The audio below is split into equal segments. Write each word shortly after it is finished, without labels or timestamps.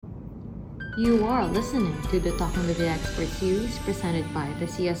You are listening to the Talking with the Expert series presented by the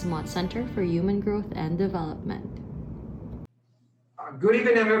CS Mott Center for Human Growth and Development. Good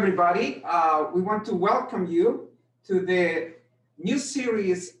evening, everybody. We want to welcome you to the new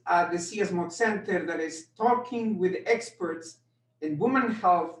series at the CS Mott Center that is talking with experts in women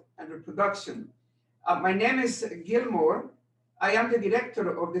health and reproduction. My name is Gilmore. I am the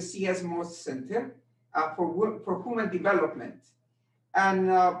director of the CS Mott Center for Human Development.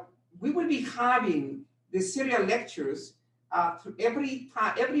 And we will be having the serial lectures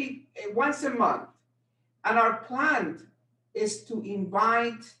once a month. And our plan is to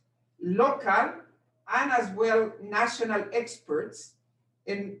invite local and as well national experts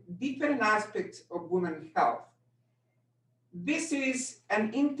in different aspects of women's health. This is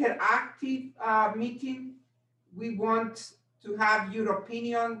an interactive meeting. We want to have your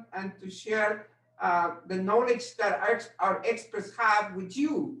opinion and to share the knowledge that our experts have with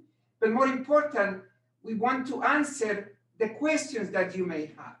you. But more important, we want to answer the questions that you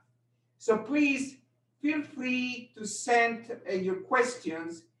may have. So please feel free to send your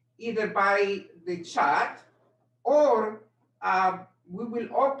questions either by the chat or we will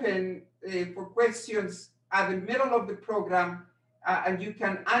open for questions at the middle of the program and you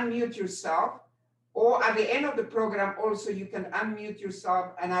can unmute yourself, or at the end of the program also you can unmute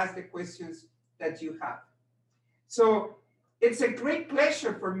yourself and ask the questions that you have. So it's a great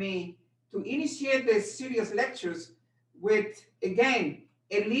pleasure for me to initiate this series lectures with, again,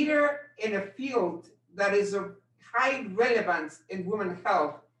 a leader in a field that is of high relevance in women's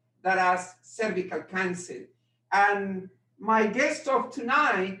health, that is cervical cancer. And my guest of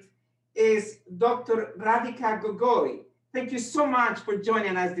tonight is Dr. Radhika Gogoi. Thank you so much for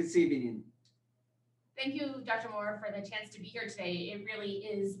joining us this evening. Thank you, Dr. Moore, for the chance to be here today. It really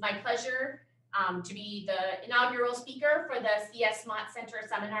is my pleasure to be the inaugural speaker for the CS Mott Center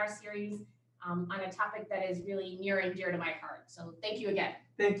Seminar Series on a topic that is really near and dear to my heart. So thank you again.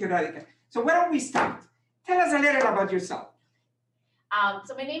 Thank you, Radhika. So why don't we start? Tell us a little about yourself.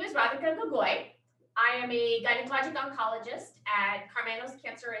 So my name is Radhika Gogoi. I am a gynecologic oncologist at Karmanos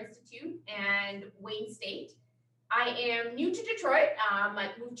Cancer Institute and Wayne State. I am new to Detroit. I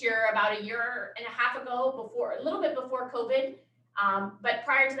moved here about a year and a half ago, a little bit before COVID. But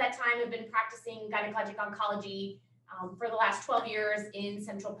prior to that time, I've been practicing gynecologic oncology for the last 12 years in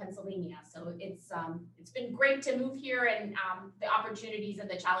central Pennsylvania. So it's been great to move here and the opportunities and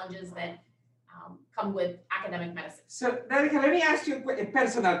the challenges that come with academic medicine. So, Radhika, let me ask you a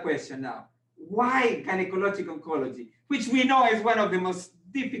personal question now. Why gynecologic oncology, which we know is one of the most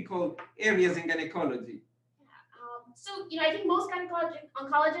difficult areas in gynecology? So, I think most gynecologic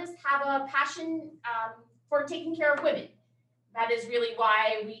oncologists have a passion for taking care of women. That is really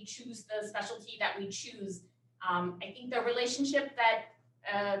why we choose the specialty that we choose. I think the relationship that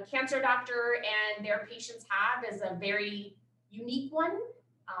a cancer doctor and their patients have is a very unique one.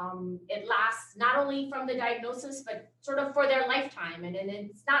 It lasts not only from the diagnosis, but sort of for their lifetime. And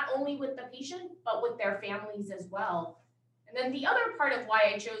it's not only with the patient, but with their families as well. And then the other part of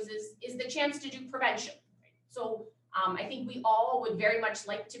why I chose is the chance to do prevention. Right? So I think we all would very much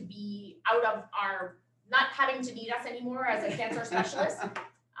like to be out of not having to need us anymore as a cancer specialist.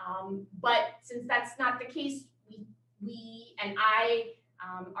 But since that's not the case, we and I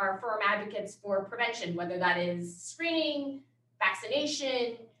are firm advocates for prevention, whether that is screening,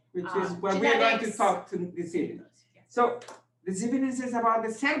 vaccination, which is what we are going to talk to this evening. Yes. So this evening is about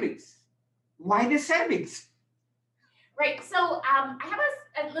the cervix. Why the cervix? Right. So I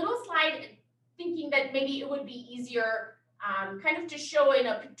have a little slide thinking that maybe it would be easier kind of to show in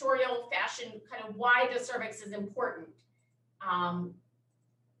a pictorial fashion kind of why the cervix is important. And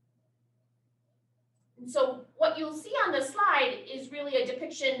so what you'll see on the slide is really a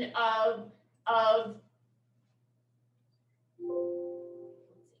depiction of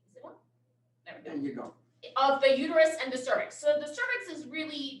there you go. Of the uterus and the cervix. So the cervix is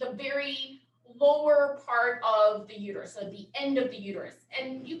really the very lower part of the uterus, so the end of the uterus.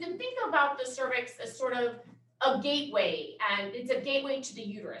 And you can think about the cervix as sort of a gateway, and it's a gateway to the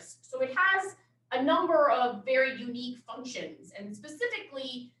uterus. So it has a number of very unique functions, and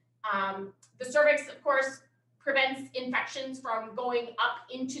specifically, the cervix, of course, prevents infections from going up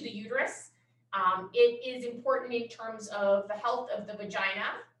into the uterus. It is important in terms of the health of the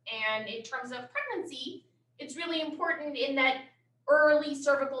vagina, and in terms of pregnancy, it's really important in that early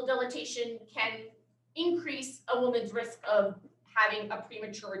cervical dilatation can increase a woman's risk of having a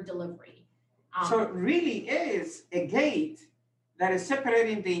premature delivery. So it really is a gate that is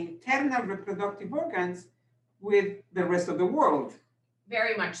separating the internal reproductive organs with the rest of the world.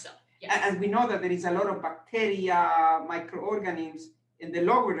 Very much so, yes. And we know that there is a lot of bacteria, microorganisms in the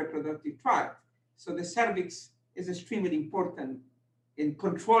lower reproductive tract. So the cervix is extremely important in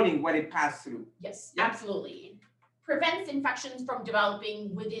controlling what it passes through. Yes, Yeah. absolutely. Prevents infections from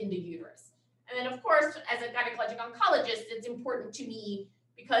developing within the uterus. And then, of course, as a gynecologic oncologist, it's important to me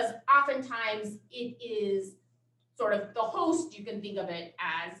because oftentimes it is sort of the host, you can think of it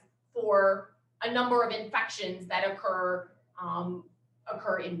as, for a number of infections that occur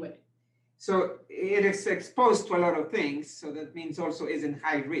in women. So it is exposed to a lot of things. So that means also is in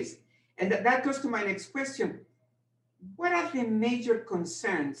high risk. And that goes to my next question. What are the major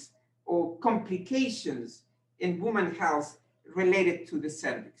concerns or complications in women's health related to the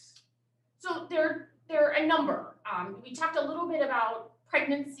cervix? So there are a number. We talked a little bit about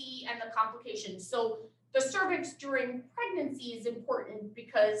pregnancy and the complications. So the cervix during pregnancy is important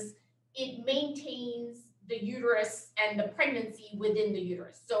because it maintains the uterus and the pregnancy within the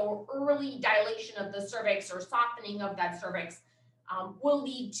uterus. So early dilation of the cervix or softening of that cervix will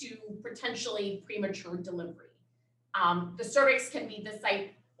lead to potentially premature delivery. The cervix can be the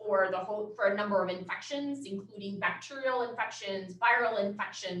site or the host for a number of infections, including bacterial infections, viral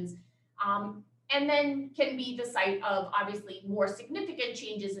infections, and then can be the site of obviously more significant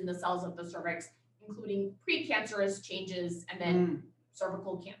changes in the cells of the cervix, including precancerous changes and then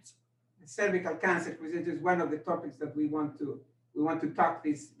cervical cancer. Cervical cancer, which is one of the topics that we want to talk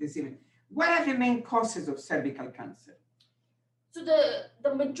this evening. What are the main causes of cervical cancer? So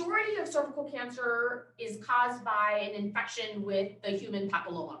the majority of cervical cancer is caused by an infection with the human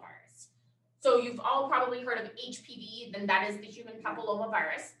papillomavirus. So you've all probably heard of HPV, then that is the human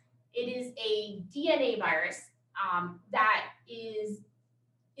papillomavirus. It is a DNA virus that is,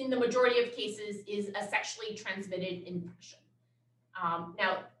 in the majority of cases, is a sexually transmitted infection.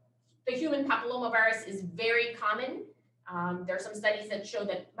 Now, the human papillomavirus is very common. There are some studies that show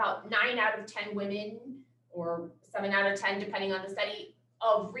that about 9 out of 10 women, or 7 out of 10, depending on the study,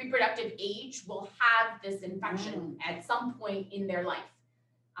 of reproductive age will have this infection at some point in their life.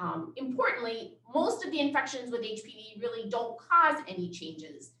 Importantly, most of the infections with HPV really don't cause any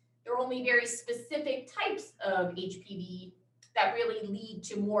changes. There are only very specific types of HPV that really lead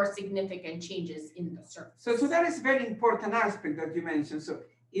to more significant changes in the cervix. So that is a very important aspect that you mentioned. So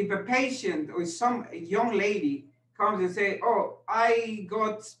if a patient or a young lady comes and say, oh, I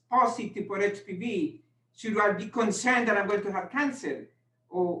got positive for HPV, should I be concerned that I'm going to have cancer?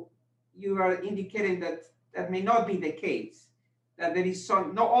 Or you are indicating that that may not be the case, that there is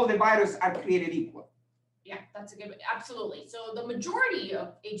not all the viruses are created equal. Yeah, that's a good, absolutely. So the majority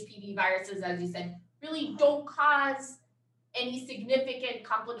of HPV viruses, as you said, really don't cause any significant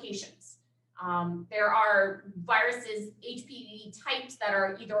complications. There are viruses, HPV types that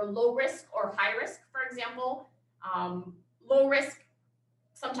are either low risk or high risk, for example. Low risk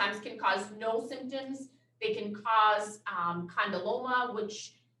sometimes can cause no symptoms. They can cause condyloma,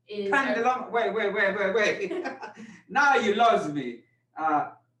 which is... Condyloma, wait. Now you lost me.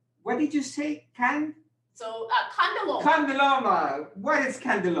 What did you say? Condyloma. Condyloma. What is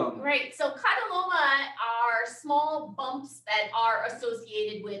condyloma? Right. So condyloma are small bumps that are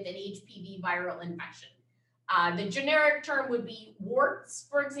associated with an HPV viral infection. The generic term would be warts,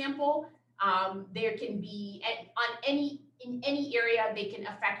 for example. There can be in any area, they can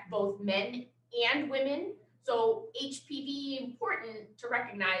affect both men and women. So HPV, important to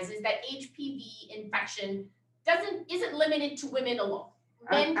recognize, is that HPV infection isn't limited to women alone.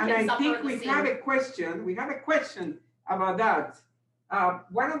 Men And can I suffer think the we same. have a question. We have a question about that.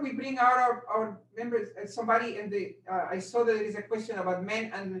 Why don't we bring out our members? Somebody in the I saw that there is a question about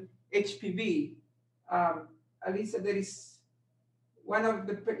men and HPV. Alisa, there is one of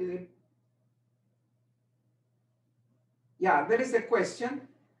the. Yeah, there is a question.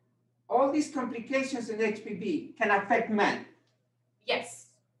 All these complications in HPV can affect men.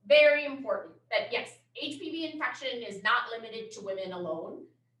 Yes, very important that yes, HPV infection is not limited to women alone.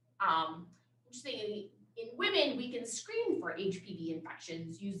 Interestingly, in women, we can screen for HPV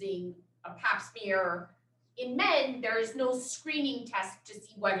infections using a pap smear. In men, there is no screening test to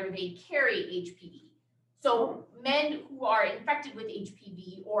see whether they carry HPV. So men who are infected with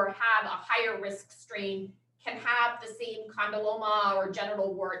HPV or have a higher risk strain can have the same condyloma or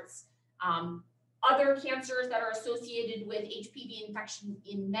genital warts. Other cancers that are associated with HPV infection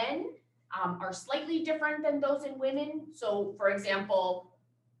in men are slightly different than those in women. So, for example,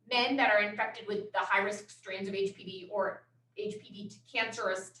 men that are infected with the high-risk strains of HPV or HPV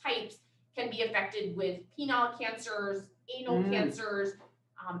cancerous types can be affected with penile cancers, anal cancers.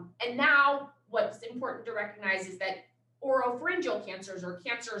 And now what's important to recognize is that oropharyngeal cancers or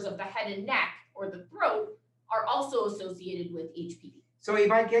cancers of the head and neck or the throat are also associated with HPV. So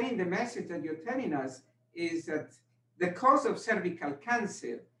if I'm getting the message that you're telling us is that the cause of cervical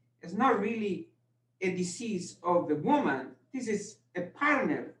cancer is not really a disease of the woman. This is a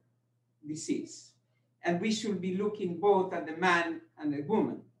partner disease. And we should be looking both at the man and the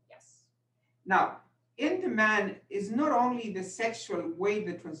woman. Yes. Now, in the man is not only the sexual way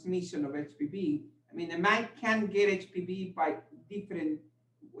the transmission of HPV. I mean, a man can get HPV by different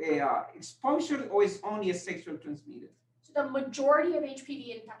exposure, or is only a sexual transmitted? So the majority of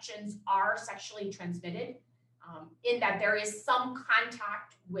HPV infections are sexually transmitted, in that there is some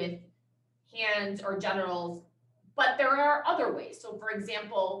contact with hands or genitals, but there are other ways. So for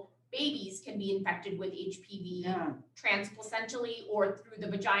example, babies can be infected with HPV transplacentally or through the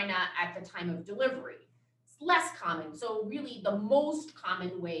vagina at the time of delivery. It's less common. So really the most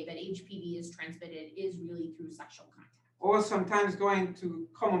common way that HPV is transmitted is really through sexual contact. Or sometimes going to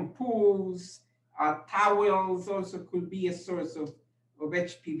common pools, towels also could be a source of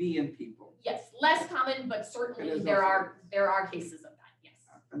HPV in people. Yes, less common, but certainly there are cases of that, yes.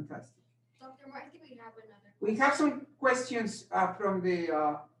 Fantastic. Dr. Moore, I think we have another question. We have some questions from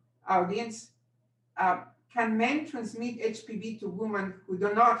the audience. Can men transmit HPV to women who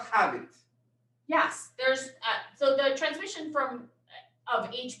do not have it? Yes, there's so the transmission of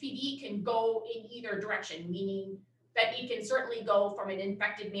HPV can go in either direction, meaning that it can certainly go from an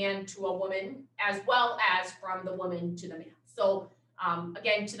infected man to a woman, as well as from the woman to the man. So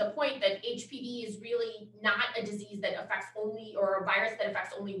again, to the point that HPV is really not a disease that affects only, or a virus that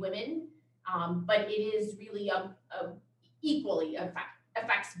affects only women, but it is really equally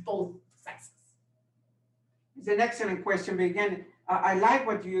affects both sexes. It's an excellent question, but again, I like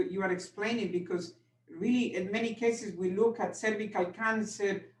what you are explaining, because really in many cases we look at cervical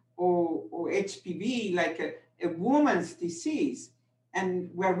cancer or HPV like a woman's disease,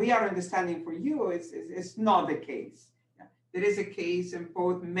 and where we are understanding for you is not the case. There is a case in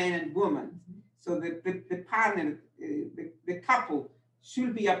both men and women. So the partner, the couple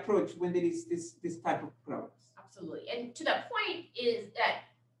should be approached when there is this type of problems. Absolutely. And to the point is that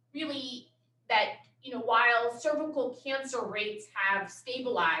really that, while cervical cancer rates have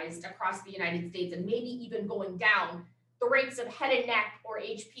stabilized across the United States and maybe even going down, the rates of head and neck or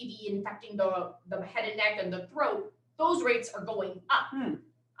HPV infecting the head and neck and the throat, those rates are going up.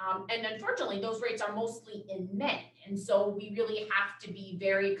 And unfortunately, those rates are mostly in men. And so we really have to be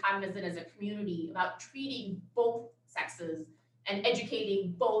very cognizant as a community about treating both sexes and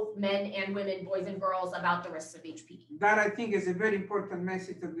educating both men and women, boys and girls, about the risks of HPV. That, I think, is a very important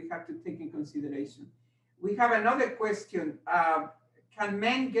message that we have to take in consideration. We have another question. Can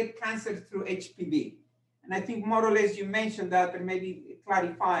men get cancer through HPV? And I think more or less you mentioned that, but maybe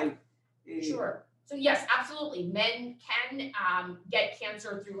clarify. Sure. So yes, absolutely. Men can get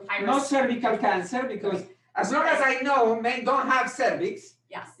cancer through high risk. Not cervical cancer, because as long as I know, men don't have cervix.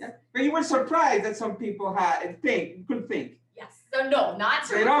 Yes. Yeah? But you were surprised that some people could think. Yes. So no, not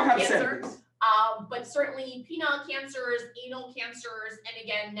cervical They don't have cancer. cervix. But certainly penile cancers, anal cancers, and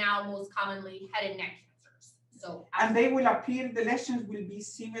again, now most commonly head and neck cancers. So And they will appear, the lesions will be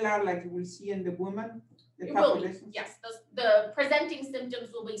similar like you will see in the woman? it will be, yes. The presenting symptoms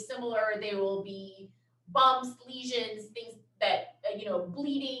will be similar. They will be bumps, lesions, things that,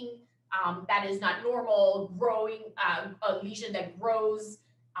 bleeding that is not normal, growing, a lesion that grows.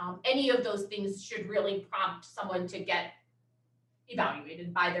 Any of those things should really prompt someone to get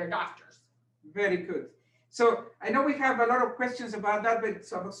evaluated by their doctors. Very good. So I know we have a lot of questions about that,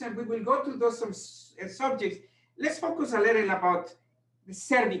 but we will go to those subjects. Let's focus a little about the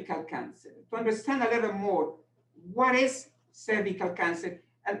cervical cancer to understand a little more what is cervical cancer.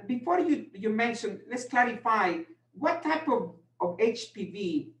 And before you mention, let's clarify what type of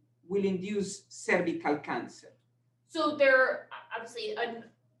HPV will induce cervical cancer. So there are obviously a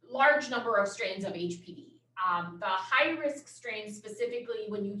large number of strains of HPV. The high-risk strains, specifically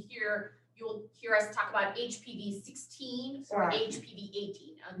when you'll hear us talk about HPV 16 or HPV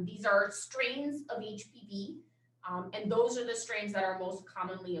 18. These are strains of HPV, and those are the strains that are most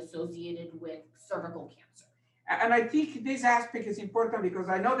commonly associated with cervical cancer. And I think this aspect is important because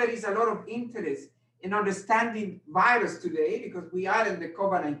I know there is a lot of interest in understanding virus today because we are in the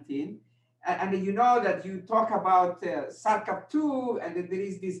COVID-19. And you know that you talk about SARS-CoV-2 and that there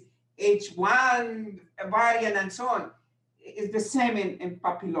is this H1 variant and so on. It's the same in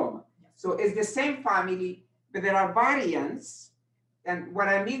papilloma. So it's the same family, but there are variants. And what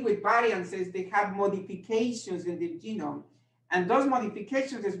I mean with variants is they have modifications in the genome. And those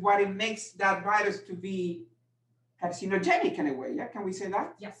modifications is what it makes that virus to be carcinogenic in a way. Yeah, can we say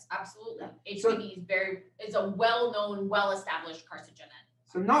that? Yes, absolutely. Yeah. HPV is a well-known, well-established carcinogen.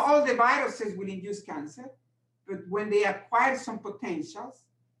 So not all the viruses will induce cancer, but when they acquire some potentials,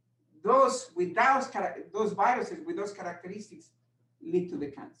 those those viruses with those characteristics lead to the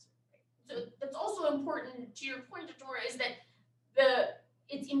cancer. So that's also important to your point, Dora, is that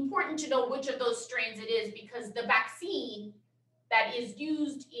it's important to know which of those strains it is, because the vaccine that is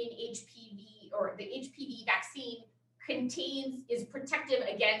used in HPV, or the HPV vaccine, is protective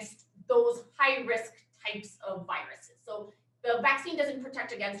against those high risk types of viruses. So the vaccine doesn't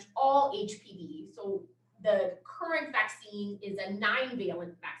protect against all HPV. So the current vaccine is a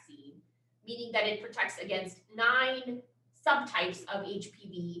 9-valent vaccine, meaning that it protects against 9 subtypes of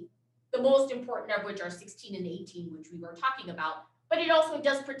HPV, the most important of which are 16 and 18, which we were talking about. But it also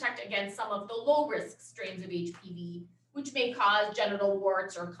does protect against some of the low-risk strains of HPV, which may cause genital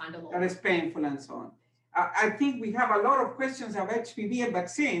warts or condyloma. That is painful and so on. I think we have a lot of questions of HPV and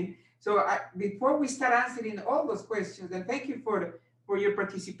vaccine. So before we start answering all those questions, and thank you for your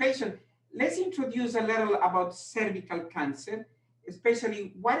participation, let's introduce a little about cervical cancer,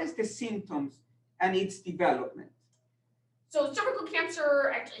 especially what is the symptoms and its development. So cervical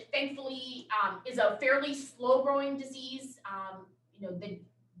cancer, actually, thankfully, is a fairly slow-growing disease.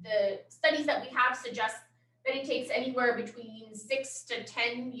 The studies that we have suggest that it takes anywhere between 6 to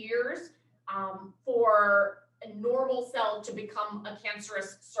 10 years for a normal cell to become a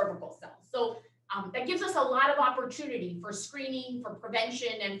cancerous cervical cell. So that gives us a lot of opportunity for screening, for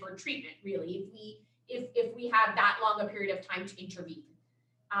prevention, and for treatment, really, if we have that long a period of time to intervene.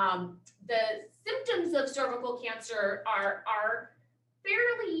 The symptoms of cervical cancer are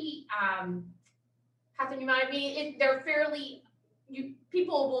fairly, Catherine, you mind me? They're fairly,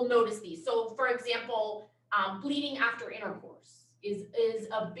 people will notice these. So, for example, bleeding after intercourse is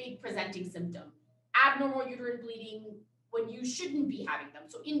a big presenting symptom. Abnormal uterine bleeding when you shouldn't be having them,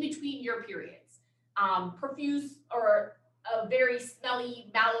 so in between your periods. Profuse or a very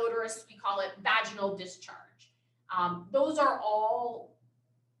smelly, malodorous, we call it, vaginal discharge. Those are all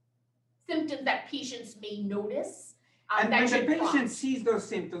symptoms that patients may notice. And when the patient sees those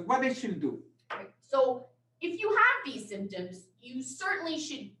symptoms, what they should do? Right. So if you have these symptoms, you certainly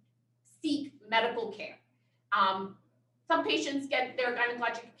should seek medical care. Some patients get their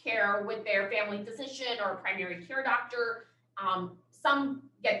gynecologic care with their family physician or primary care doctor. Some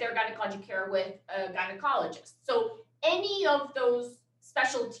get their gynecologic care with a gynecologist. So any of those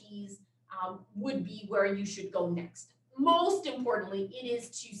specialties would be where you should go next. Most importantly, it is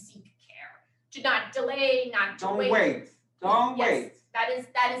to seek care, to not delay, not to wait. Don't wait. That is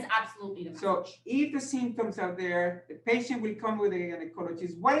absolutely the message. So if the symptoms are there, the patient will come with a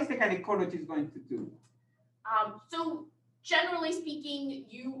gynecologist. What is the gynecologist going to do? So generally speaking,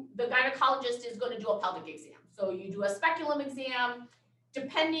 the gynecologist is going to do a pelvic exam. So you do a speculum exam.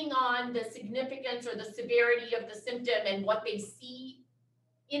 Depending on the significance or the severity of the symptom and what they see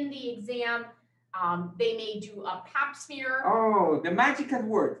in the exam, they may do a pap smear. Oh, the magical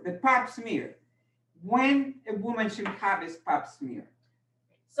word, the pap smear. When a woman should have this pap smear?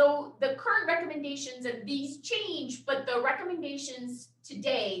 So the current recommendations, and these change, but the recommendations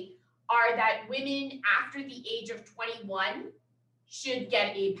today are that women after the age of 21 should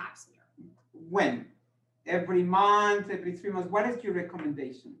get a pap smear. When? Every month, every 3 months? What is your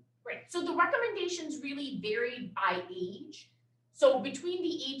recommendation? Right. So the recommendations really vary by age. So between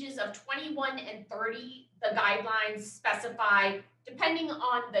the ages of 21 and 30, the guidelines specify, depending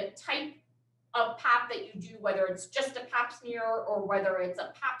on the type of pap that you do, whether it's just a pap smear or whether it's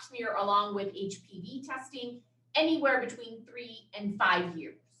a pap smear along with HPV testing, anywhere between 3 and 5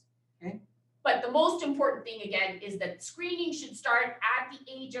 years. Okay. But the most important thing, again, is that screening should start at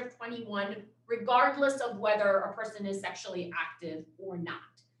the age of 21, regardless of whether a person is sexually active or not.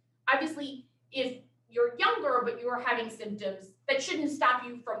 Obviously, if you're younger but you're having symptoms, that shouldn't stop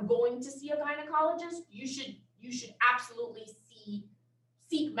you from going to see a gynecologist. You should absolutely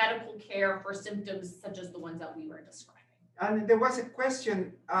seek medical care for symptoms such as the ones that we were describing. And there was a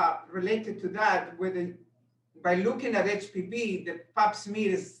question related to that, whether by looking at HPV, the pap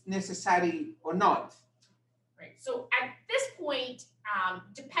smear is necessary or not. Right. So at this point,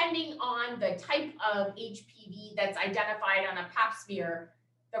 depending on the type of HPV that's identified on a pap smear,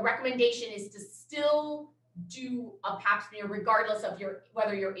 the recommendation is to still do a pap smear regardless of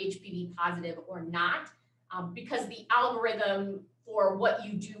whether you're HPV positive or not, because the algorithm for what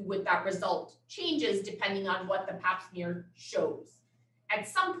you do with that result changes depending on what the pap smear shows. At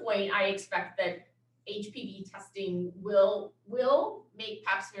some point, I expect that HPV testing will make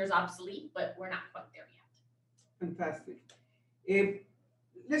pap smears obsolete, but we're not quite there yet. Fantastic.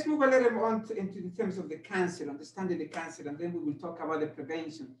 Let's move a little on into terms of the cancer, understanding the cancer, and then we will talk about the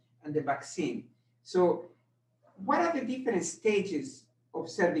prevention and the vaccine. So what are the different stages of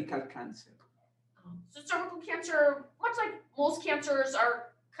cervical cancer? So cervical cancer, much like most cancers, are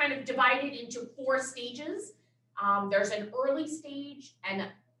kind of divided into 4 stages. There's an early stage and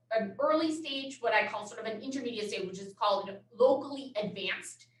an early stage, what I call sort of an intermediate stage, which is called locally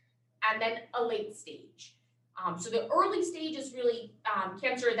advanced, and then a late stage. So the early stage is really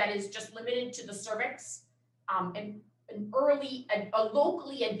cancer that is just limited to the cervix, and a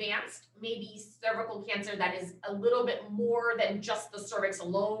locally advanced maybe cervical cancer that is a little bit more than just the cervix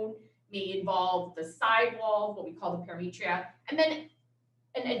alone, may involve the side wall, what we call the perimetria, and then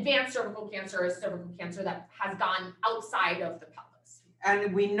an advanced cervical cancer is cervical cancer that has gone outside of the pelvis.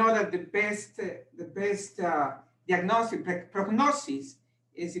 And we know that the best diagnostic prognosis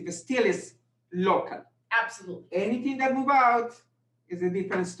is if it still is local. Absolutely. Anything that move out is a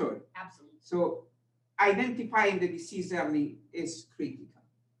different story. Absolutely. So identifying the disease early is critical.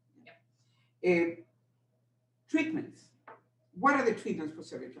 Treatments. What are the treatments for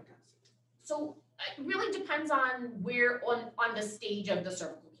cervical cancer? So it really depends on where on the stage of the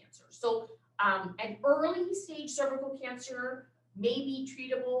cervical cancer. So an early stage cervical cancer may be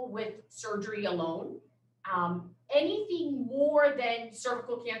treatable with surgery alone. Anything more than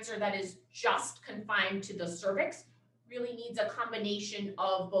cervical cancer that is just confined to the cervix really needs a combination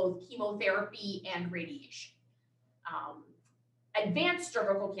of both chemotherapy and radiation. Advanced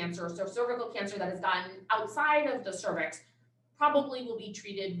cervical cancer, so cervical cancer that has gotten outside of the cervix, probably will be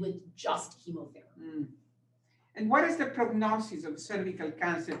treated with just chemotherapy. And what is the prognosis of cervical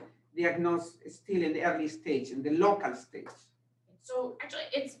cancer diagnosed still in the early stage, in the local stage? So actually,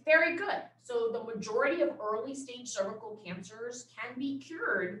 it's very good. So the majority of early stage cervical cancers can be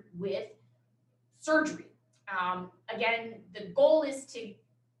cured with surgery. Again, the goal is to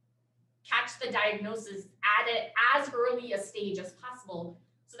catch the diagnosis at it as early a stage as possible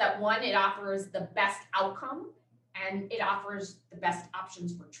so that one, it offers the best outcome and it offers the best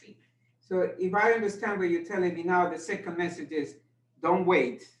options for treatment. So if I understand what you're telling me now, the second message is don't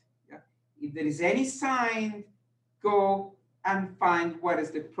wait. Yeah? If there is any sign, go and find what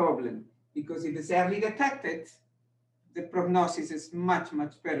is the problem. Because if it's early detected, the prognosis is much,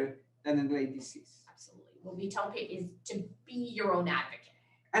 much better than in late disease. Absolutely. What we tell people is to be your own advocate.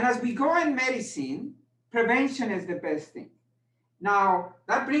 And as we go in medicine, prevention is the best thing. Now,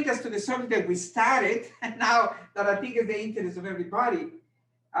 that brings us to the subject that we started, and now that I think is the interest of everybody,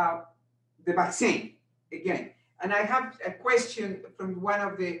 the vaccine, again. And I have a question from one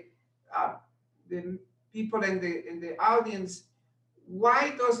of the people in the audience.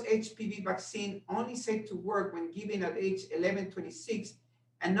 Why does HPV vaccine only said to work when given at age 11, 26,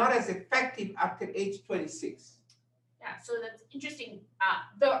 and not as effective after age 26? Yeah, so that's interesting.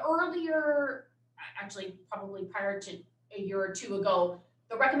 The earlier, actually probably prior to a year or two ago,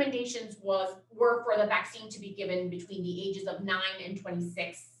 the recommendations were for the vaccine to be given between the ages of 9 and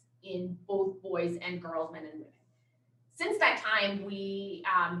 26 in both boys and girls, men and women. Since that time,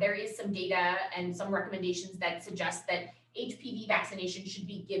 there is some data and some recommendations that suggest that HPV vaccination should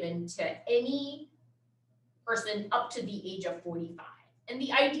be given to any person up to the age of 45. And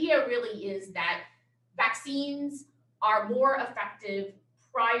the idea really is that vaccines are more effective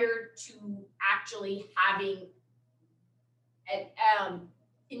prior to actually having an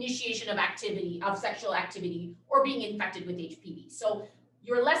initiation of activity, of sexual activity, or being infected with HPV. So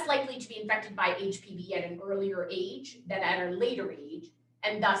you're less likely to be infected by HPV at an earlier age than at a later age.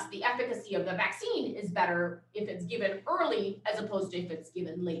 And thus the efficacy of the vaccine is better if it's given early as opposed to if it's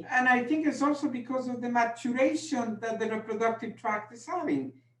given late. And I think it's also because of the maturation that the reproductive tract is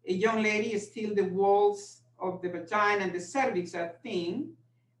having. A young lady is still the walls of the vagina and the cervix are thin,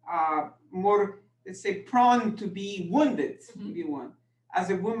 more, let's say, prone to be wounded, if you want. As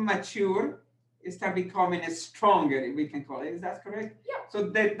a woman mature, it starts becoming stronger, we can call it. Is that correct? Yeah. So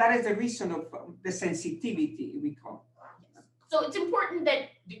that is the reason of the sensitivity we call. Yes. So it's important that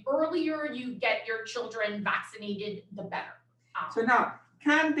the earlier you get your children vaccinated, the better. So now,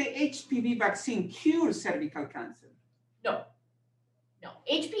 can the HPV vaccine cure cervical cancer? No.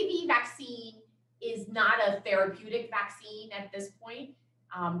 HPV vaccine is not a therapeutic vaccine at this point.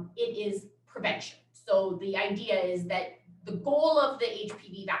 It is prevention. So the idea is that the goal of the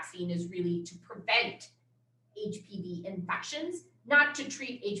HPV vaccine is really to prevent HPV infections, not to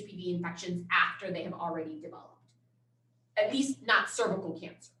treat HPV infections after they have already developed, at least not cervical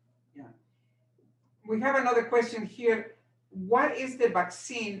cancer. Yeah. We have another question here. What is the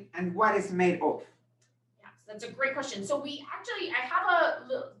vaccine and what is made of? Yes, that's a great question. So I have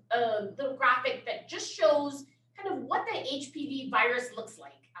a little graphic that just shows kind of what the HPV virus looks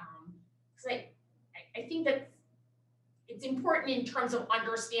like. Because I think that it's important in terms of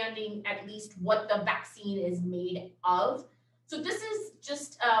understanding at least what the vaccine is made of. So this is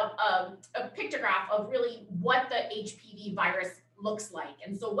just a pictograph of really what the HPV virus looks like.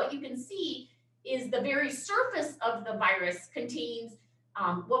 And so what you can see is the very surface of the virus contains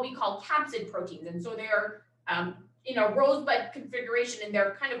what we call capsid proteins. And so they're in a rosebud configuration, and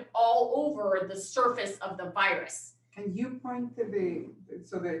they're kind of all over the surface of the virus. Can you point to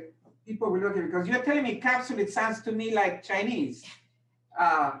so the people will look at it, because you're telling me capsule, it sounds to me like Chinese.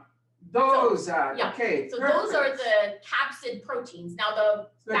 Those are, yeah. okay. So perfect. those are the capsid proteins. Now the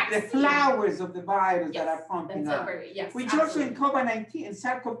So vaccine, the flowers of the virus yes, that are pumping that's up. yes, Which absolutely. also in COVID-19 and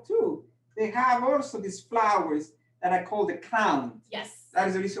SARS-CoV-2, they have also these flowers that are called the crown. Yes. That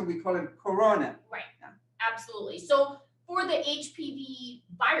is the reason we call them corona. Absolutely. So for the HPV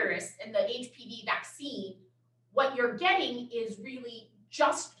virus and the HPV vaccine, what you're getting is really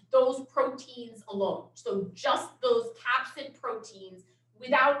just those proteins alone. So just those capsid proteins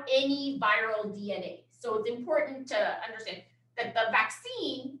without any viral DNA. So it's important to understand that the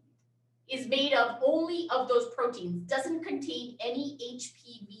vaccine is made of only of those proteins, doesn't contain any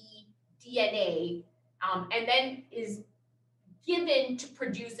HPV DNA, and then is given to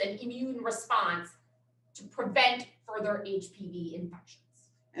produce an immune response to prevent further HPV infections.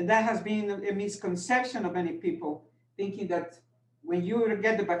 And that has been a misconception of many people, thinking that when you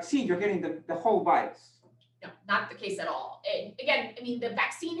get the vaccine, you're getting the whole virus. No, not the case at all. And again, I mean, the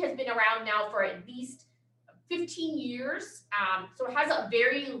vaccine has been around now for at least 15 years. So it has a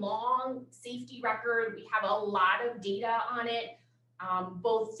very long safety record. We have a lot of data on it,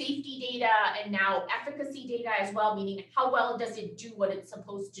 both safety data and now efficacy data as well, meaning how well does it do what it's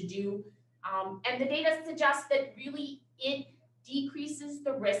supposed to do. And the data suggests that really it decreases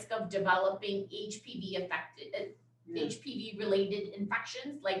the risk of developing HPV related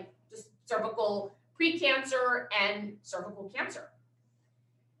infections like just cervical precancer and cervical cancer.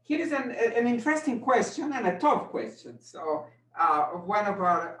 Here is an interesting question and a tough question. So of one of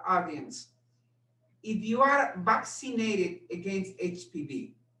our audience. If you are vaccinated against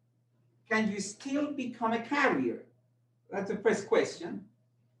HPV, can you still become a carrier? That's the first question.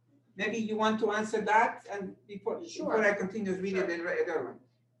 Maybe you want to answer that, and before I continue reading the other one.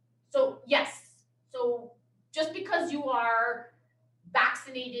 So yes, so just because you are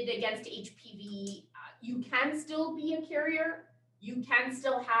vaccinated against HPV, you can still be a carrier. You can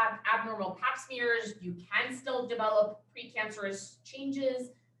still have abnormal pap smears. You can still develop precancerous changes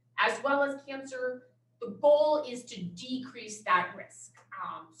as well as cancer. The goal is to decrease that risk.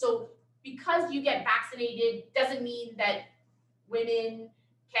 So because you get vaccinated doesn't mean that women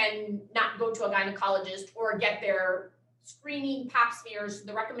can not go to a gynecologist or get their screening pap smears.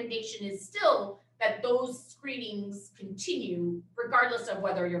 The recommendation is still that those screenings continue regardless of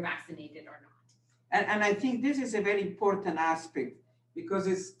whether you're vaccinated or not. And I think this is a very important aspect, because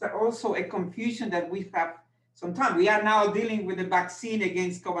it's also a confusion that we have sometimes. We are now dealing with the vaccine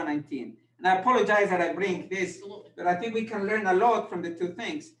against COVID-19. And I apologize that I bring this, Absolutely. but I think we can learn a lot from the two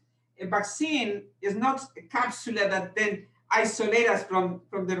things. A vaccine is not a capsule that then isolate us from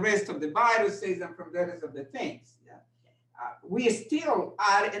the rest of the viruses and from the rest of the things. Yeah? We still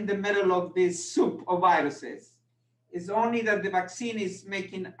are in the middle of this soup of viruses. It's only that the vaccine is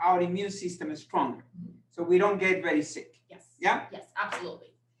making our immune system stronger, so we don't get very sick. Yes. Yeah? Yes,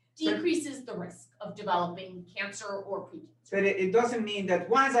 absolutely. Decreases the risk of developing cancer or precancer. But it doesn't mean that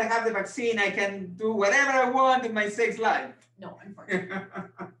once I have the vaccine, I can do whatever I want in my sex life. No, unfortunately.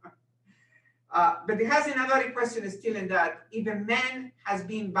 But it has another question still in that if a man has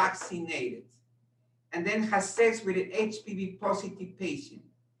been vaccinated and then has sex with an HPV positive patient,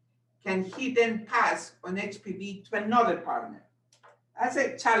 can he then pass on HPV to another partner? That's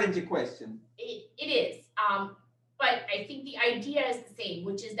a challenging question. It is. But I think the idea is the same,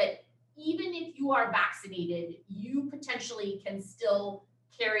 which is that even if you are vaccinated, you potentially can still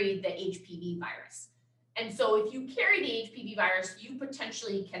carry the HPV virus. And so if you carry the HPV virus, you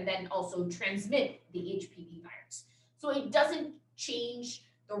potentially can then also transmit the HPV virus. So it doesn't change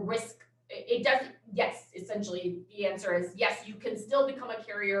the risk. It doesn't, yes, essentially the answer is yes, you can still become a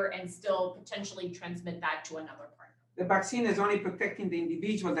carrier and still potentially transmit that to another partner. The vaccine is only protecting the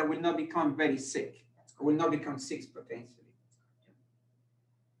individual that will not become very sick, or will not become sick potentially.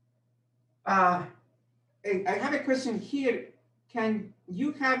 I have a question here. Can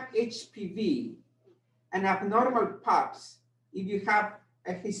you have HPV and abnormal PAPs if you have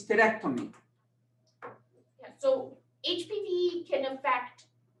a hysterectomy? Yeah, so HPV can affect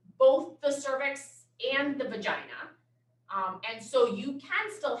both the cervix and the vagina. And so you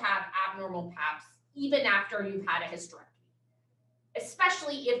can still have abnormal PAPs even after you've had a hysterectomy,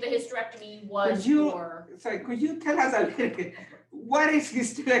 especially if the hysterectomy was for... Sorry, could you tell us a little bit, what is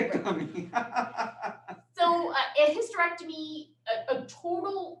hysterectomy? So a hysterectomy, a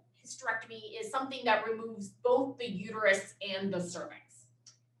total hysterectomy is something that removes both the uterus and the cervix.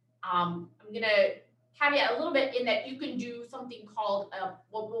 I'm gonna caveat a little bit in that you can do something called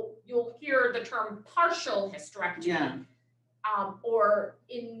you'll hear the term partial hysterectomy. Yeah. Or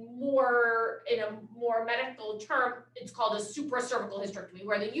in a more medical term, it's called a supracervical hysterectomy,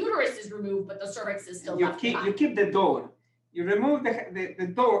 where the uterus is removed, but the cervix is still left behind. You keep the door. You remove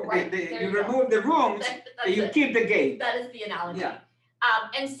the door, Right, you remove the rooms, and you keep the gate. That is the analogy. Yeah.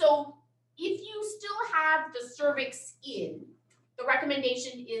 And so if you still have the cervix in, the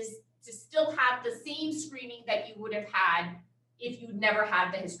recommendation is to still have the same screening that you would have had if you'd never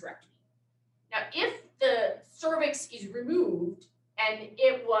had the hysterectomy. Now, if the cervix is removed and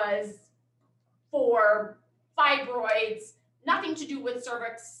it was for fibroids, nothing to do with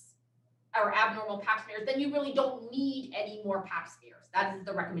cervix or abnormal pap smears, then you really don't need any more pap smears. That is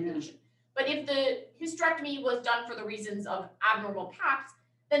the recommendation. But if the hysterectomy was done for the reasons of abnormal paps,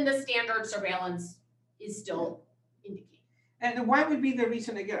 then the standard surveillance is still indicated. And what would be the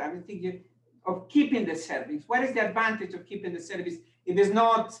reason, again, I'm thinking of keeping the cervix? What is the advantage of keeping the cervix if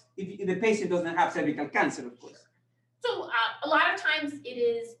the patient doesn't have cervical cancer, of course? So a lot of times it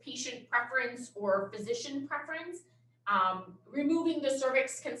is patient preference or physician preference. Removing the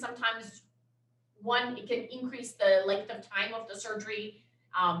cervix can sometimes, it can increase the length of time of the surgery.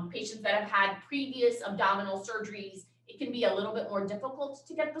 Patients that have had previous abdominal surgeries, it can be a little bit more difficult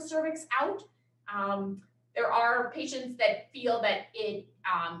to get the cervix out. There are patients that feel that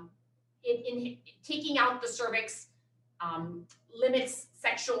taking out the cervix limits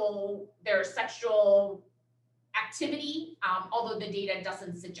their sexual activity, although the data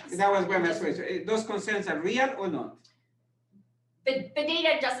doesn't suggest that. Was my question. Those concerns are real or not? The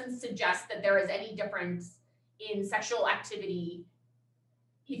data doesn't suggest that there is any difference in sexual activity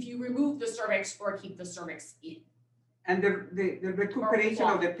if you remove the cervix or keep the cervix in. And the recuperation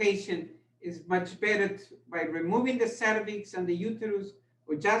of the patient is much better by removing the cervix and the uterus,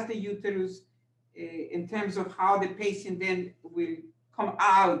 or just the uterus, in terms of how the patient then will come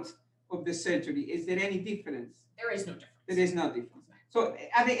out of the surgery. Is there any difference? There is no difference. There is no difference. So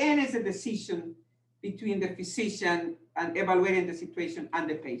at the end, it's a decision between the physician and evaluating the situation and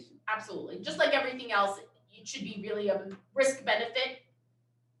the patient. Absolutely. Just like everything else, it should be really a risk-benefit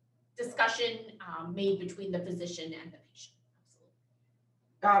discussion made between the physician and the patient.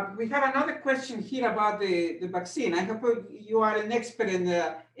 We have another question here about the vaccine. I hope you are an expert in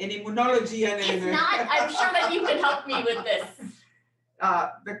immunology. If not, I'm sure that you can help me with this.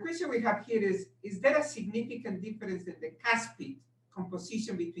 The question we have here is there a significant difference in the caspid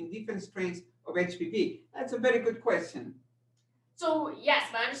composition between different strains of HPV? That's a very good question. So yes,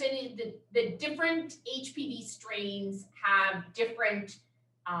 my understanding is the different HPV strains have different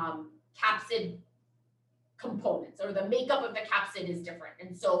capsid components, or the makeup of the capsid is different.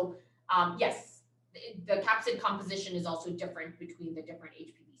 And so yes, the capsid composition is also different between the different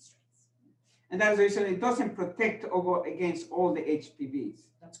HPV strains. And that's the reason it doesn't protect against all the HPVs.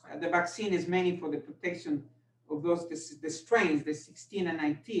 That's correct. The vaccine is mainly for the protection of the strains, the 16 and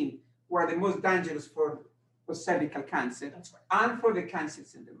 19, who are the most dangerous for cervical cancer. That's right. And for the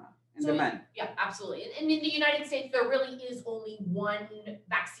cancers in the man. Yeah, absolutely. And in the United States, there really is only one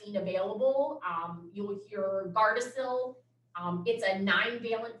vaccine available. You'll hear Gardasil. It's a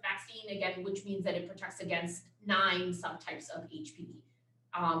 9-valent vaccine, again, which means that it protects against 9 subtypes of HPV.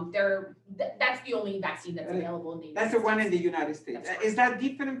 That's the only vaccine that's available in the United States. That's the one in the United States. Is that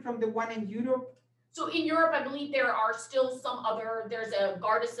different from the one in Europe? So in Europe, I believe there are still there's a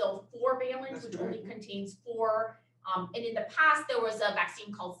Gardasil 4-valent, which only contains 4. And in the past, there was a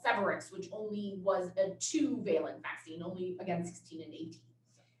vaccine called Severix, which only was a 2-valent vaccine, only again 16 and 18.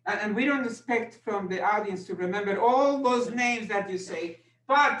 And we don't expect from the audience to remember all those names that you say.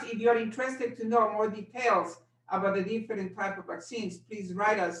 But if you're interested to know more details about the different type of vaccines, please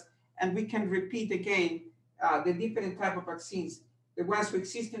write us, and we can repeat again the different type of vaccines, the ones who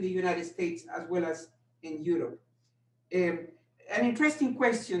exist in the United States as well as in Europe. An interesting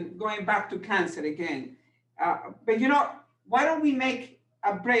question, going back to cancer again. But why don't we make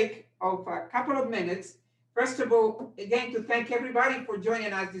a break of a couple of minutes? First of all, again, to thank everybody for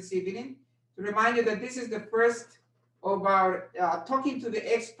joining us this evening, to remind you that this is the first of our Talking to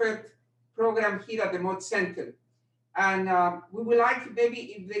the Expert program here at the Mott Center. And we would like, maybe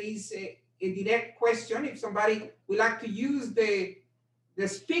if there is a direct question, if somebody would like to use the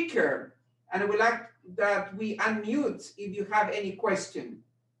speaker, and would like that we unmute if you have any question.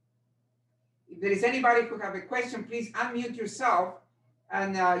 If there is anybody who have a question, please unmute yourself,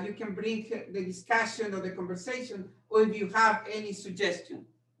 and you can bring the discussion or the conversation, or if you have any suggestion.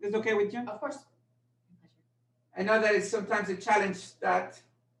 Is it okay with you? Of course. I know that it's sometimes a challenge that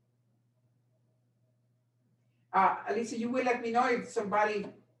Alicia, you will let me know if somebody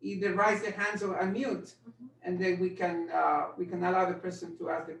either raise their hands or unmute, and then we can allow the person to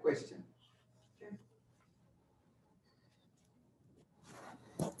ask the question.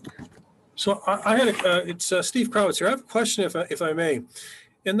 So I had it's Steve Krawitz here. I have a question, if I may,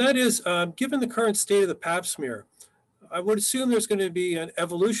 and that is, given the current state of the Pap smear, I would assume there's going to be an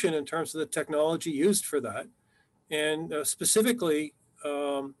evolution in terms of the technology used for that, and specifically,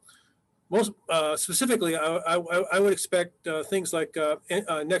 most specifically, I would expect things like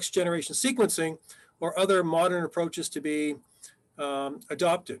next generation sequencing or other modern approaches to be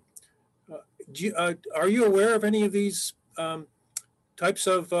adopted. Are you aware of any of these types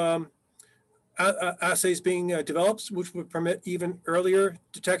of assays being developed, which would permit even earlier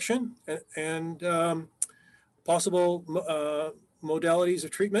detection and possible modalities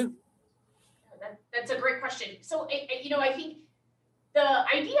of treatment? That's a great question. So, I think the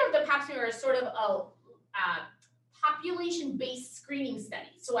idea of the Pap smear is sort of a population-based screening study.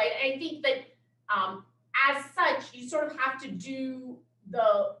 So I think that as such, you sort of have to do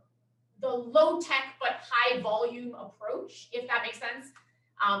the low-tech but high-volume approach, if that makes sense,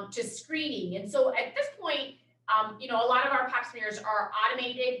 to screening. And so at this point, a lot of our Pap smears are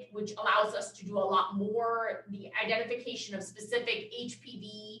automated, which allows us to do a lot more. The identification of specific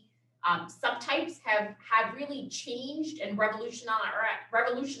HPV subtypes have really changed and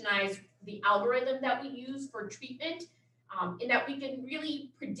revolutionized the algorithm that we use for treatment, in that we can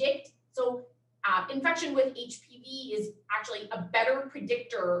really predict. So infection with HPV is actually a better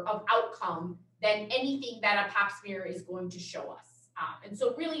predictor of outcome than anything that a Pap smear is going to show us. And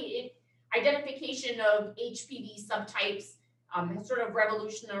so really, identification of HPV subtypes has sort of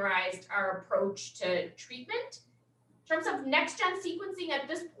revolutionized our approach to treatment. In terms of next-gen sequencing, at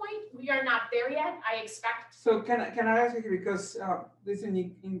this point, we are not there yet. I expect. So can I ask you, because this is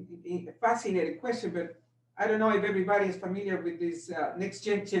a fascinating question, but I don't know if everybody is familiar with this next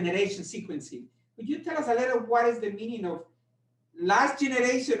generation sequencing. Could you tell us a little what is the meaning of last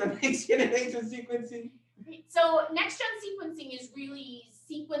generation of next generation sequencing? So next-gen sequencing is really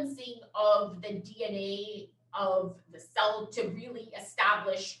sequencing of the DNA of the cell to really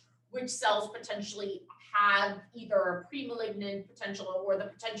establish which cells potentially have either a pre-malignant potential or the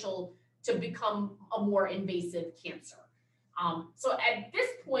potential to become a more invasive cancer. So at this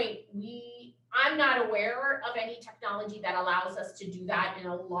point, I'm not aware of any technology that allows us to do that in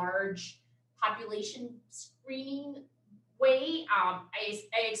a large population screening way. I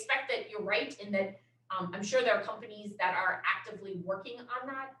expect that you're right in that I'm sure there are companies that are actively working on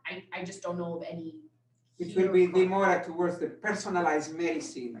that. I just don't know of any. Which will be more towards the personalized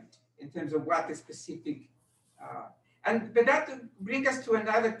medicine in terms of what the specific, but that brings us to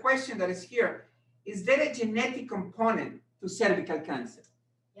another question that is here. Is there a genetic component to cervical cancer?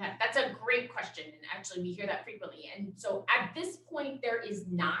 Yeah, that's a great question. And actually we hear that frequently. And so at this point, there is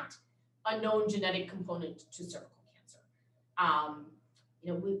not a known genetic component to cervical cancer.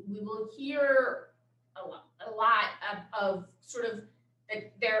 We will hear a lot of sort of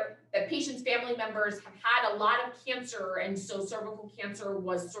that patients' family members have had a lot of cancer, and so cervical cancer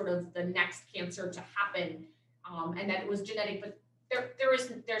was sort of the next cancer to happen, and that it was genetic. But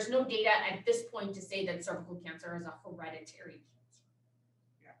there's no data at this point to say that cervical cancer is a hereditary cancer.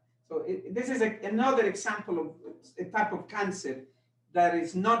 Yeah. So this is another example of a type of cancer that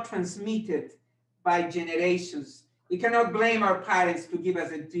is not transmitted by generations. We cannot blame our parents to give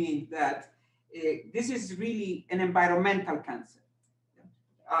us a gene that. This is really an environmental cancer.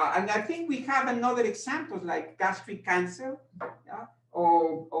 And I think we have another examples like gastric cancer,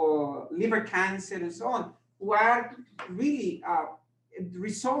 or liver cancer and so on, who are really the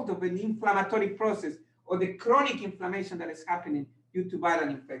result of an inflammatory process or the chronic inflammation that is happening due to viral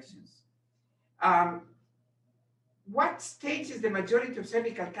infections. What stage is the majority of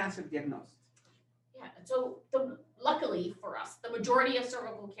cervical cancer diagnosed? Yeah, so luckily for us, the majority of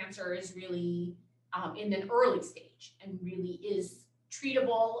cervical cancer is really in an early stage and really is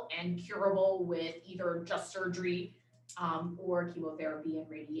treatable and curable with either just surgery or chemotherapy and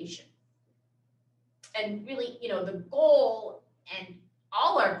radiation. And really, the goal and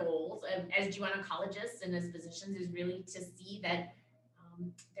all our goals as GYN oncologists and as physicians is really to see that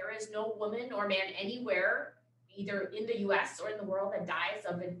there is no woman or man anywhere, either in the US or in the world, that dies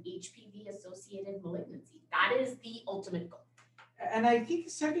of an HPV-associated malignancy. That is the ultimate goal. And I think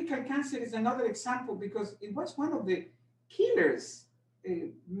cervical cancer is another example because it was one of the killers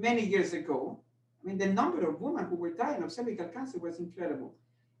many years ago. I mean, the number of women who were dying of cervical cancer was incredible.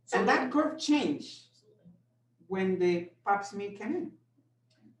 So and that curve changed when the Pap smear came in.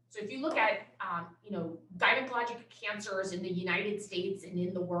 So if you look at, gynecologic cancers in the United States and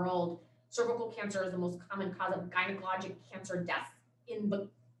in the world, cervical cancer is the most common cause of gynecologic cancer death in the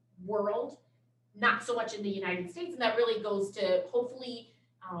world, not so much in the United States. And that really goes to hopefully,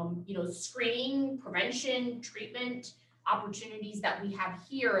 screening, prevention, treatment opportunities that we have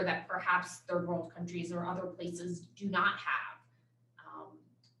here that perhaps third world countries or other places do not have.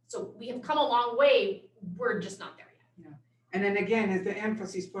 So we have come a long way. We're just not there yet. And then again, is the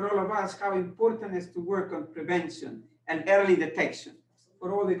emphasis for all of us, how important it is to work on prevention and early detection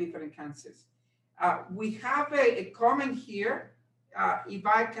for all the different cancers. We have a comment here. If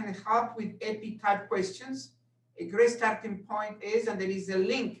I can help with EPI type questions, a great starting point is, and there is a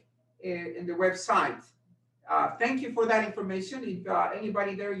link in the website. Thank you for that information. If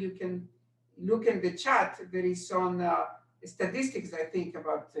anybody there, you can look in the chat. There is some statistics, I think,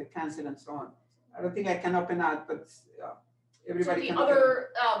 about cancer and so on. I don't think I can open that, but everybody can.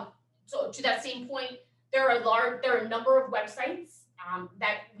 So to that same point, there are a number of websites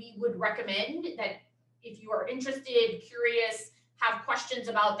that we would recommend that if you are interested, curious, have questions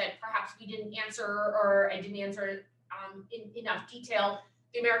about that perhaps we didn't answer or I didn't answer in enough detail.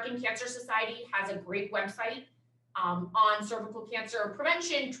 The American Cancer Society has a great website on cervical cancer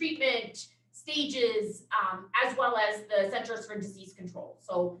prevention, treatment, stages, as well as the Centers for Disease Control.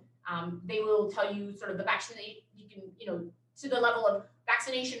 So they will tell you sort of the vaccinate, you can, to the level of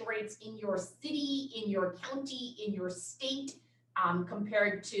vaccination rates in your city, in your county, in your state,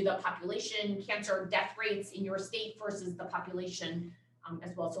 compared to the population, cancer death rates in your state versus the population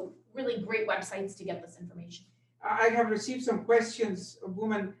as well. So really great websites to get this information. I have received some questions of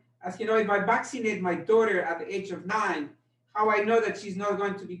women asking, if I vaccinate my daughter at the age of 9, how I know that she's not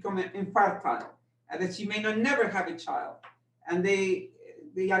going to become infertile and that she may not never have a child. And they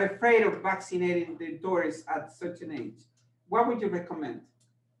are afraid of vaccinating their daughters at such an age. What would you recommend?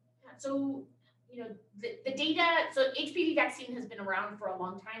 So, the data, so HPV vaccine has been around for a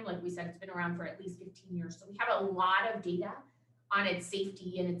long time. Like we said, it's been around for at least 15 years. So we have a lot of data on its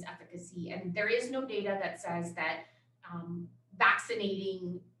safety and its efficacy. And there is no data that says that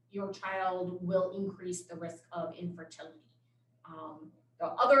vaccinating your child will increase the risk of infertility. The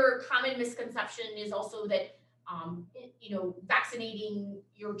other common misconception is also that, vaccinating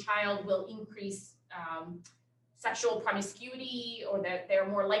your child will increase sexual promiscuity or that they're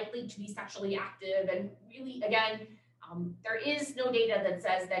more likely to be sexually active. And really, again, there is no data that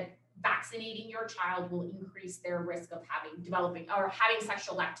says that vaccinating your child will increase their risk of developing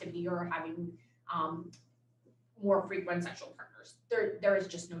sexual activity or having more frequent sexual partners. There is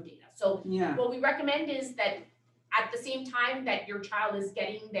just no data. So what we recommend is that at the same time that your child is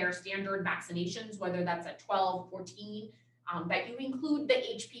getting their standard vaccinations, whether that's at 12, 14, that you include the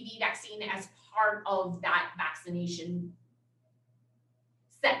HPV vaccine as part of that vaccination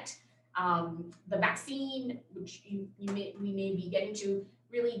set. The vaccine, which we may be getting to,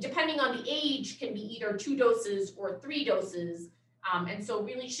 really depending on the age, can be either 2 doses or 3 doses. And so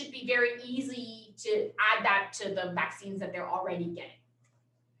really should be very easy to add that to the vaccines that they're already getting.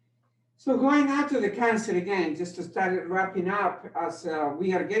 So going on to the cancer again, just to start wrapping up as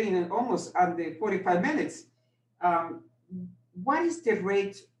we are getting almost at the 45 minutes. What is the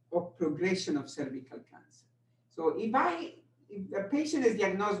rate of progression of cervical cancer? So if a patient is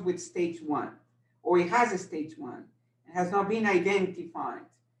diagnosed with stage 1, or he has a stage 1, and has not been identified,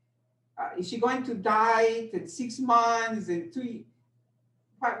 is she going to die in 6 months and 2 years?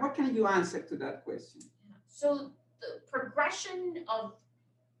 What can you answer to that question? So the progression of,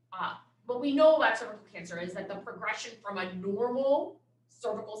 what we know about cervical cancer is that the progression from a normal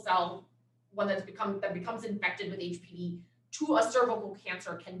cervical cell, one that becomes infected with HPV, to a cervical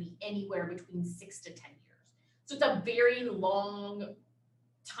cancer can be anywhere between 6 to 10 years. So it's a very long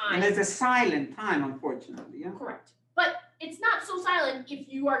time. And it's a silent time, unfortunately. Yeah? Correct. But it's not so silent if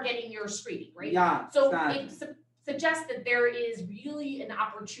you are getting your screening, right? Yeah. So exactly. it suggests that there is really an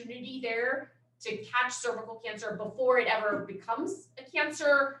opportunity there to catch cervical cancer before it ever becomes a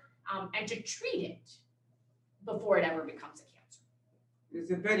cancer, and to treat it before it ever becomes a cancer.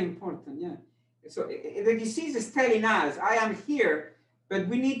 It's very important, yeah. So the disease is telling us, I am here, but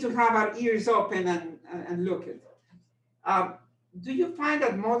we need to have our ears open and look at it. Do you find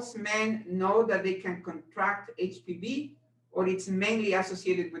that most men know that they can contract HPV, or it's mainly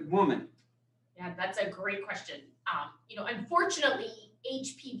associated with women? Yeah, that's a great question. Unfortunately,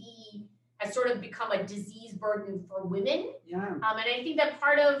 HPV has sort of become a disease burden for women. Yeah. And I think that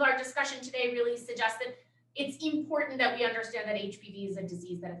part of our discussion today really suggests that it's important that we understand that HPV is a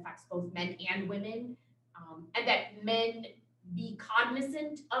disease that affects both men and women, and that men be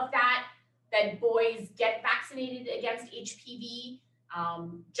cognizant of that boys get vaccinated against HPV,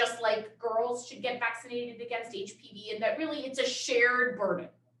 just like girls should get vaccinated against HPV, and that really it's a shared burden,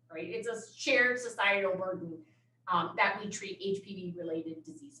 right? It's a shared societal burden that we treat HPV-related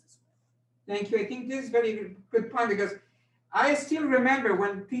diseases with. Thank you. I think this is very good point because I still remember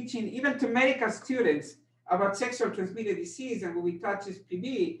when teaching even to medical students about sexual transmitted disease and when we touch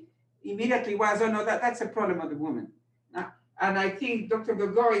HPV, immediately was, oh no, that's a problem of the woman. And I think Dr.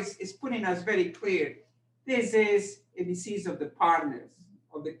 Gogoy is putting us very clear. This is a disease of the partners,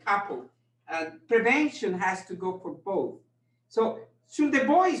 of the couple, and prevention has to go for both. So should the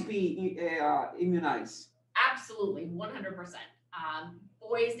boys be immunized? Absolutely, 100%.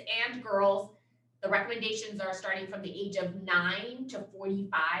 Boys and girls, the recommendations are starting from the age of 9 to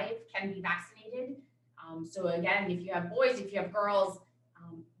 45 can be vaccinated. So again, if you have boys, if you have girls,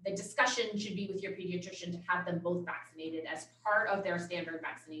 the discussion should be with your pediatrician to have them both vaccinated as part of their standard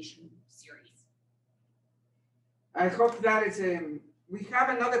vaccination series. I hope that is, we have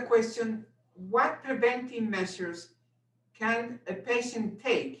another question. What preventive measures can a patient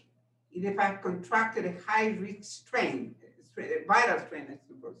take if they have contracted a high-risk strain, a viral strain, I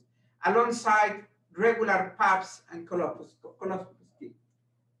suppose, alongside regular PAPs and colposcopy?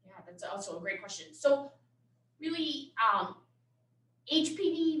 Yeah, that's also a great question. So really,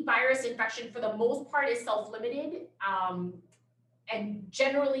 HPV virus infection for the most part is self-limited. And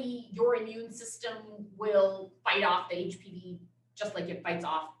generally your immune system will fight off the HPV just like it fights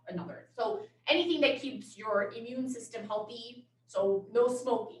off another. So anything that keeps your immune system healthy, so no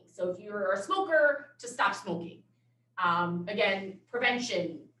smoking. So if you're a smoker, to stop smoking. Again,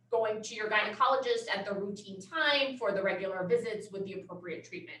 prevention, going to your gynecologist at the routine time for the regular visits with the appropriate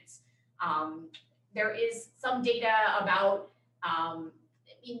treatments. There is some data about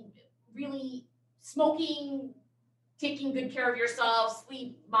really smoking, taking good care of yourself,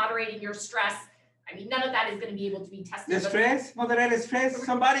 sleep, moderating your stress. I mean, none of that is going to be able to be tested. The stress, moderate stress,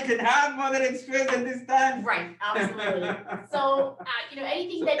 somebody can have moderate stress at this time. Right, absolutely. So,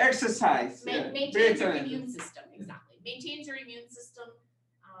 anything that exercise, maintains your immune system, exactly. Maintains your immune system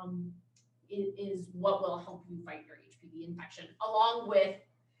is what will help you fight your HPV infection, along with.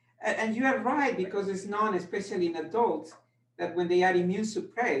 And you are right, because it's known, especially in adults, that when they are immune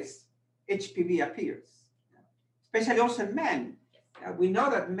suppressed, HPV appears, especially also in men. We know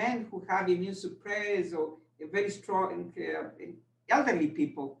that men who have immune suppressed or a very strong elderly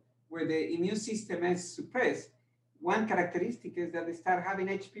people where the immune system is suppressed, one characteristic is that they start having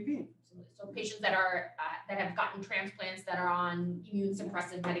HPV. So patients that are that have gotten transplants that are on immune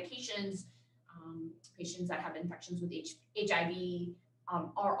suppressive medications, patients that have infections with HIV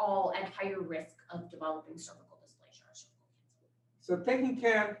are all at higher risk of developing cervical dysplasia or cervical cancer. So taking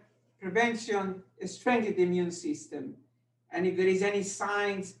care, prevention, strengthen the immune system. And if there is any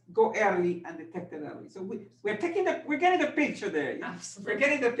signs, go early and detect it early. So we're getting the picture there. Yeah? Absolutely. We're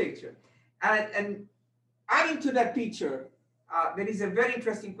getting the picture. And adding to that picture, there is a very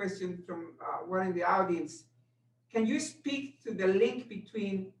interesting question from one in the audience. Can you speak to the link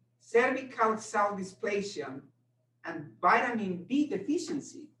between cervical cell dysplasia and vitamin B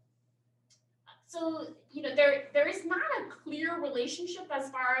deficiency? So, there is not a clear relationship as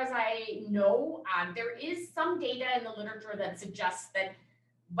far as I know. There is some data in the literature that suggests that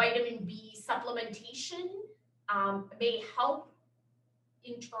vitamin B supplementation may help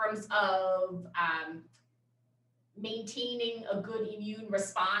in terms of maintaining a good immune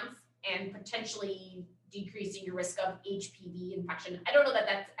response and potentially decreasing your risk of HPV infection. I don't know that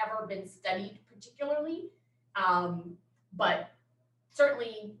that's ever been studied particularly, but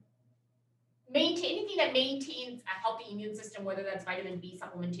certainly anything that maintains a healthy immune system, whether that's vitamin B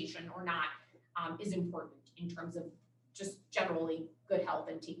supplementation or not, is important in terms of just generally good health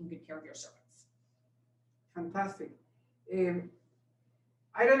and taking good care of your cervix. Fantastic.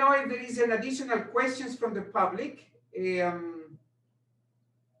 I don't know if there is an additional questions from the public. If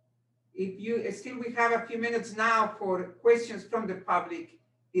we have a few minutes now for questions from the public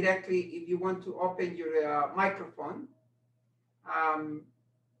directly, if you want to open your microphone.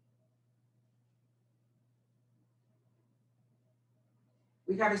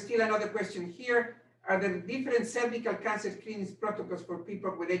 We have still another question here. Are there different cervical cancer screening protocols for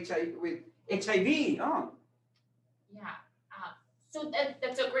people with HIV? Oh. Yeah, so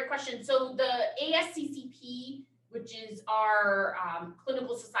that's a great question. So the ASCCP, which is our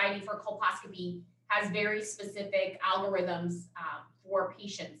clinical society for colposcopy, has very specific algorithms for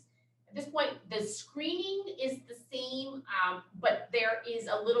patients. At this point, the screening is the same, but there is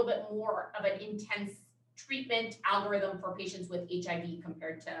a little bit more of an intense treatment algorithm for patients with HIV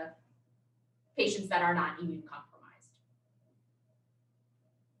compared to patients that are not immune compromised.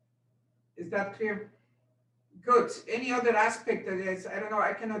 Is that clear? Good. Any other aspect of this? I don't know.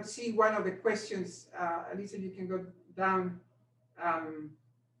 I cannot see one of the questions. Alisa, you can go down.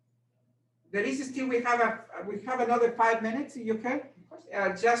 there is still, we have another 5 minutes, you okay?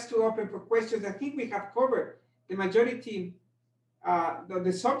 Just to open for questions. I think we have covered the majority,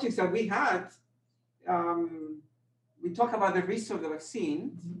 the subjects that we had. We talk about the risk of the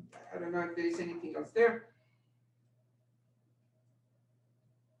vaccine. I don't know if there is anything else there.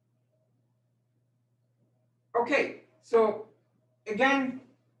 Okay, so again,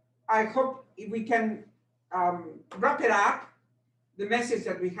 I hope we can wrap it up. The message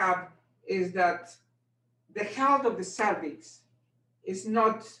that we have is that the health of the cervix is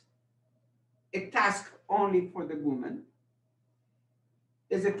not a task only for the woman.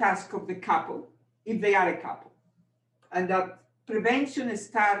 It's a task of the couple, if they are a couple. And that prevention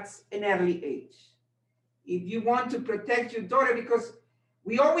starts in early age. If you want to protect your daughter, because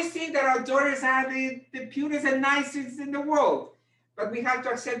we always think that our daughters are the purest and nicest in the world, but we have to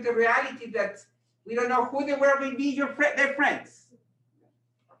accept the reality that we don't know who they will be their friends.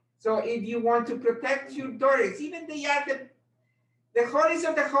 So if you want to protect your daughters, even they are the holiest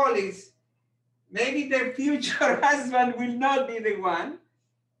of the holies, maybe their future husband will not be the one,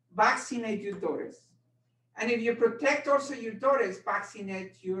 vaccinate your daughters. And if you protect also your daughters,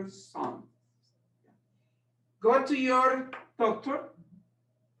 vaccinate your son. Go to your doctor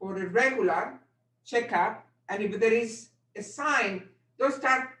for a regular checkup, and if there is a sign, don't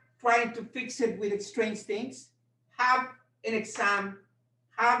start trying to fix it with strange things. Have an exam,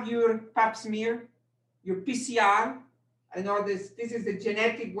 have your pap smear, your PCR. I know this is the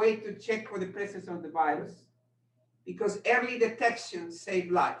genetic way to check for the presence of the virus, because early detection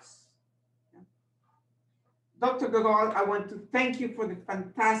saves lives. Dr. Gogoy, I want to thank you for the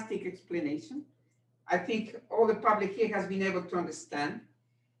fantastic explanation. I think all the public here has been able to understand.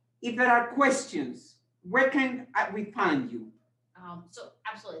 If there are questions, where can we find you? So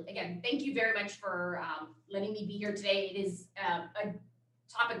absolutely, again, thank you very much for letting me be here today. It is a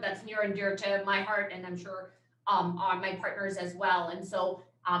topic that's near and dear to my heart, and I'm sure on my partners as well. And so,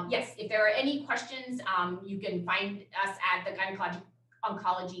 yes, if there are any questions, you can find us at the Gynecologic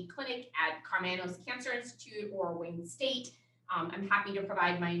Oncology Clinic at Karmanos Cancer Institute or Wayne State. I'm happy to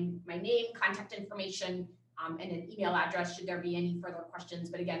provide my name, contact information, and an email address should there be any further questions.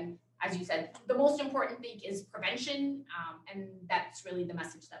 But again, as you said, the most important thing is prevention, and that's really the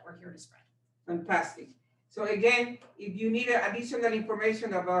message that we're here to spread. Fantastic. So again, if you need additional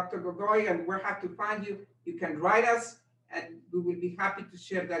information about Dr. Gogoy and where have to find you, you can write us and we will be happy to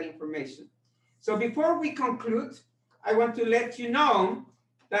share that information. So before we conclude, I want to let you know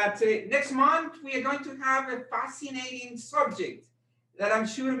that next month we are going to have a fascinating subject that I'm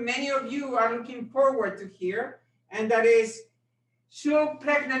sure many of you are looking forward to hear, and that is, should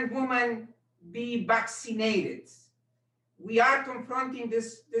pregnant women be vaccinated? We are confronting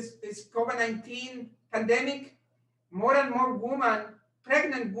this COVID-19 pandemic. More and more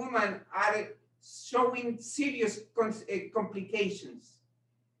pregnant women are showing serious complications.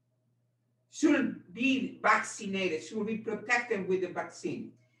 Should be vaccinated, should be protected with the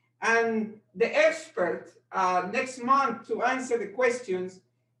vaccine. And the expert next month to answer the questions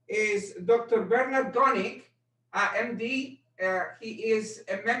is Dr. Bernard Gonick, MD. He is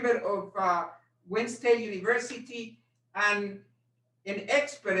a member of Wayne State University and an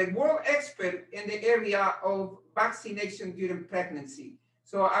expert, a world expert in the area of vaccination during pregnancy.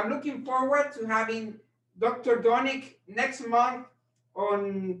 So I'm looking forward to having Dr. Gonick next month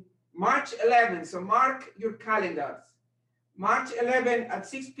on March 11th. So mark your calendars. March 11th at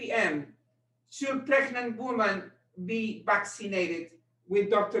 6 p.m. Should pregnant women be vaccinated with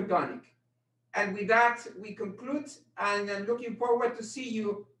Dr. Gonick? And with that, we conclude, and I'm looking forward to see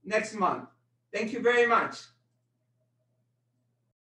you next month. Thank you very much.